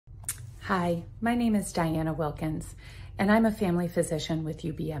Hi, my name is Diana Wilkins, and I'm a family physician with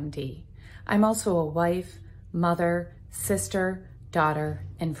UBMD. I'm also a wife, mother, sister, daughter,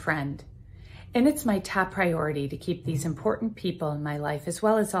 and friend. And it's my top priority to keep these important people in my life, as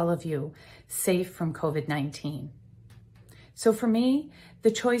well as all of you, safe from COVID-19. So for me,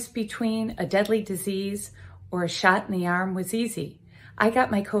 the choice between a deadly disease or a shot in the arm was easy. I got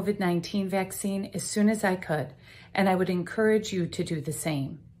my COVID-19 vaccine as soon as I could, and I would encourage you to do the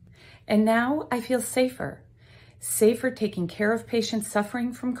same. And now I feel safer taking care of patients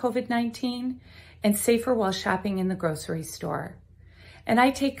suffering from COVID-19 and safer while shopping in the grocery store. And I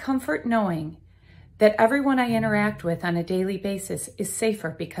take comfort knowing that everyone I interact with on a daily basis is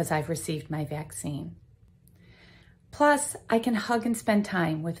safer because I've received my vaccine. Plus, I can hug and spend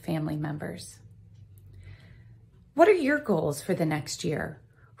time with family members. What are your goals for the next year?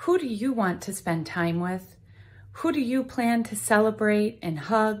 Who do you want to spend time with? Who do you plan to celebrate and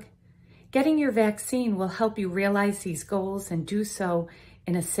hug? Getting your vaccine will help you realize these goals and do so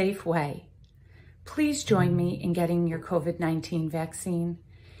in a safe way. Please join me in getting your COVID-19 vaccine.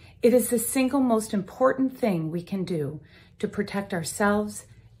 It is the single most important thing we can do to protect ourselves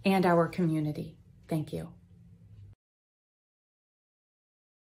and our community. Thank you.